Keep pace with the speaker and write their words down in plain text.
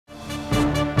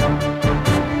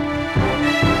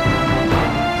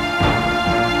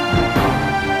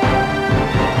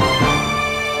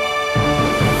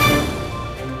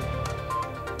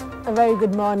very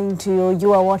good morning to you.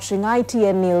 You are watching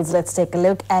ITN News. Let's take a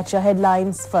look at your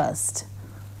headlines first.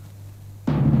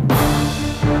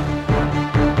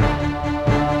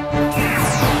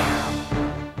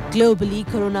 Globally,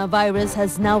 coronavirus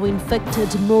has now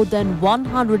infected more than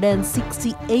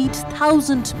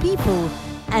 168,000 people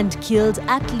and killed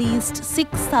at least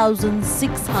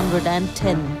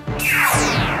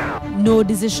 6,610. No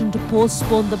decision to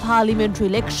postpone the parliamentary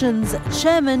elections,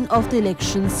 Chairman of the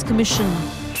Elections Commission.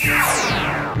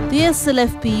 The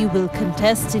SLFP will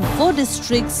contest in 4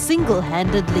 districts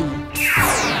single-handedly.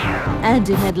 And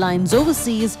in headlines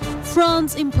overseas,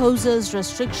 France imposes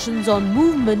restrictions on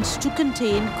movement to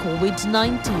contain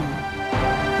COVID-19.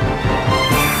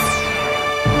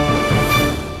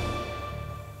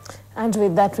 And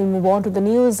with that, we move on to the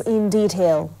news in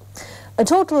detail. A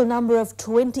total number of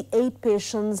 28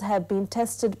 patients have been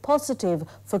tested positive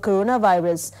for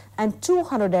coronavirus and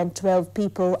 212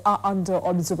 people are under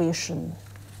observation.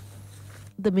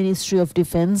 The Ministry of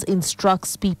Defence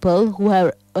instructs people who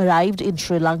have arrived in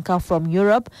Sri Lanka from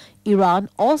Europe, Iran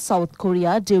or South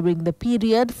Korea during the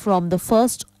period from the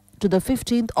 1st to the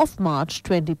 15th of March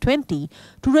 2020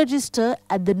 to register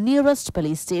at the nearest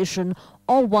police station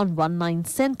or 119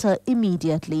 centre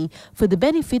immediately for the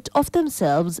benefit of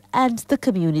themselves and the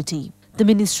community. The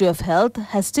Ministry of Health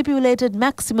has stipulated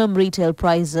maximum retail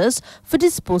prices for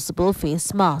disposable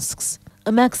face masks.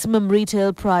 A maximum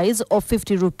retail price of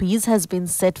 50 rupees has been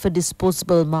set for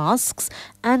disposable masks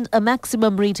and a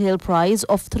maximum retail price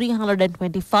of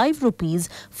 325 rupees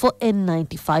for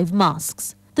N95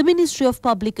 masks. The Ministry of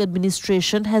Public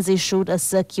Administration has issued a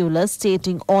circular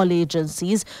stating all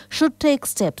agencies should take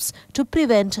steps to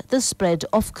prevent the spread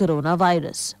of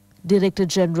coronavirus. Director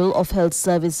General of Health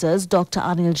Services Dr.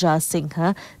 Anil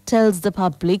Singha tells the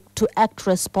public to act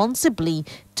responsibly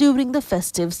during the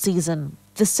festive season.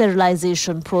 The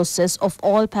sterilisation process of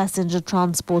all passenger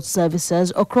transport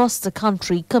services across the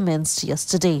country commenced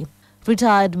yesterday.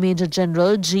 Retired Major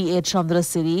General G.A.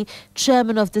 Chandrasiri,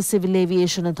 Chairman of the Civil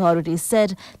Aviation Authority,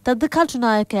 said that the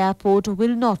Kattunayak Airport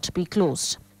will not be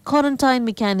closed. Quarantine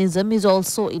mechanism is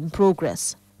also in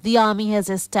progress. The Army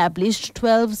has established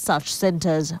 12 such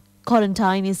centres.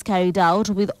 Quarantine is carried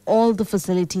out with all the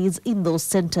facilities in those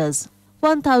centres.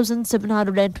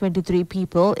 1,723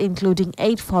 people, including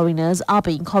 8 foreigners, are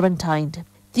being quarantined.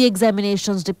 The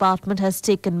Examinations Department has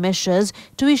taken measures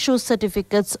to issue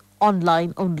certificates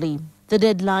online only. The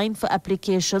deadline for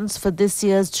applications for this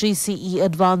year's GCE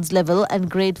Advanced Level and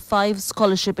Grade 5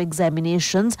 scholarship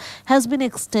examinations has been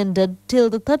extended till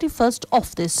the 31st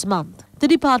of this month. The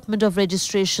Department of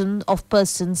Registration of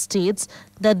Persons states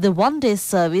that the one-day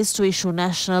service to issue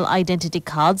national identity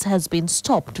cards has been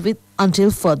stopped until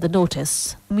further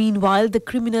notice. Meanwhile, the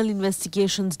Criminal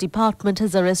Investigations Department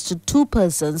has arrested 2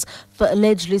 persons for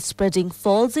allegedly spreading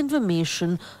false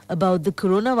information about the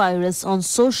coronavirus on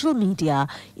social media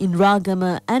in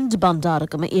Ragama and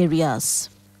Bandaragama areas.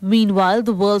 Meanwhile,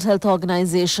 the World Health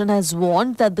Organization has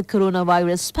warned that the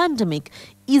coronavirus pandemic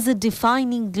is a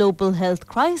defining global health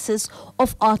crisis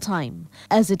of our time,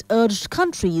 as it urged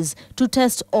countries to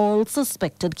test all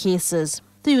suspected cases.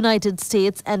 The United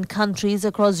States and countries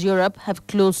across Europe have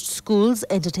closed schools,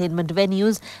 entertainment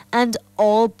venues, and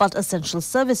all but essential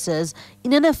services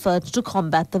in an effort to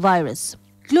combat the virus.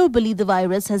 Globally, the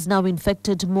virus has now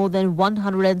infected more than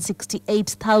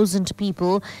 168,000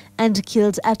 people and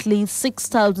killed at least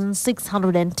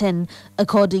 6,610,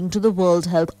 according to the World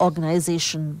Health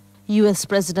Organization. US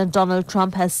President Donald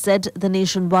Trump has said the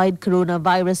nationwide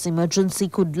coronavirus emergency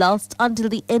could last until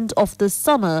the end of the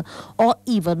summer or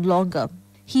even longer.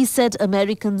 He said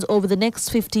Americans over the next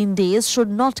 15 days should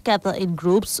not gather in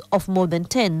groups of more than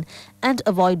 10 and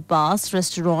avoid bars,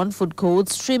 restaurants, food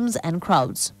courts, gyms and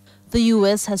crowds. The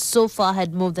US has so far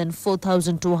had more than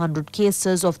 4,200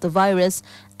 cases of the virus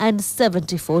and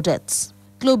 74 deaths.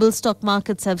 Global stock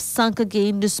markets have sunk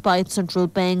again despite central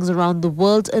banks around the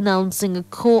world announcing a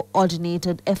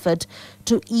coordinated effort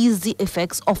to ease the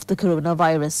effects of the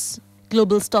coronavirus.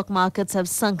 Global stock markets have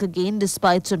sunk again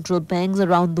despite central banks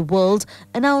around the world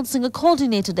announcing a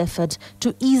coordinated effort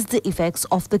to ease the effects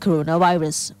of the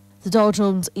coronavirus. The Dow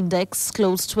Jones Index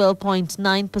closed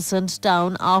 12.9%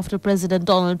 down after President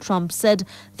Donald Trump said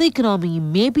the economy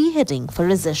may be heading for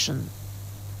recession.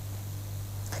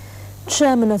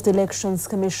 Chairman of the Elections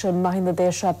Commission Mahinda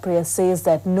Deshapriya says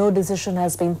that no decision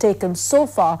has been taken so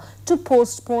far to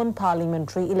postpone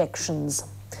parliamentary elections.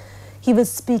 He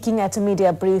was speaking at a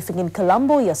media briefing in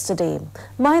Colombo yesterday.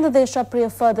 Mahinda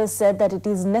Deshapriya further said that it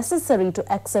is necessary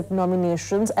to accept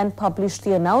nominations and publish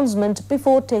the announcement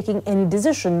before taking any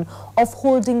decision of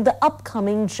holding the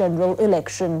upcoming general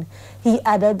election. He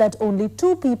added that only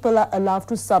 2 people are allowed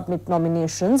to submit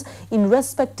nominations in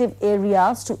respective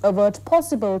areas to avert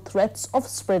possible threats of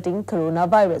spreading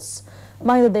coronavirus.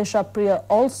 Mahinda Deshapriya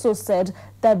also said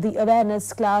that the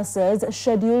awareness classes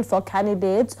scheduled for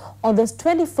candidates on the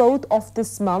 24th of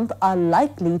this month are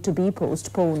likely to be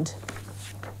postponed.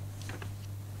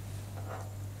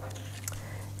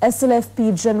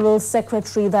 SLFP General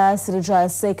Secretary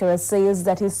Life+news says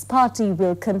that his party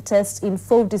will contest in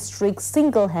 4 districts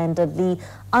single-handedly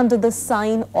under the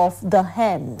sign of the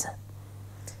hand.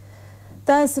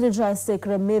 Life+news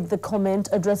made the comment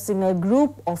addressing a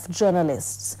group of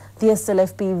journalists. The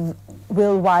SLFP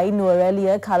will vie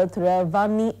Nuwara, Kalathura,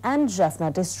 Vanni and Jaffna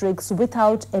districts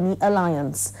without any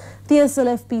alliance. The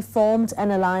SLFP formed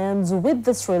an alliance with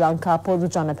the Sri Lanka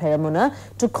Podujana Peramuna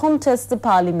to contest the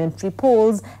parliamentary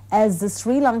polls as the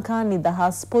Sri Lanka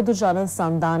Nidahas Podujana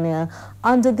Sandhanaya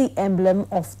under the emblem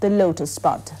of the lotus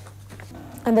bud.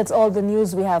 And that's all the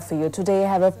news we have for you today.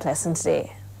 Have a pleasant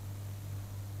day.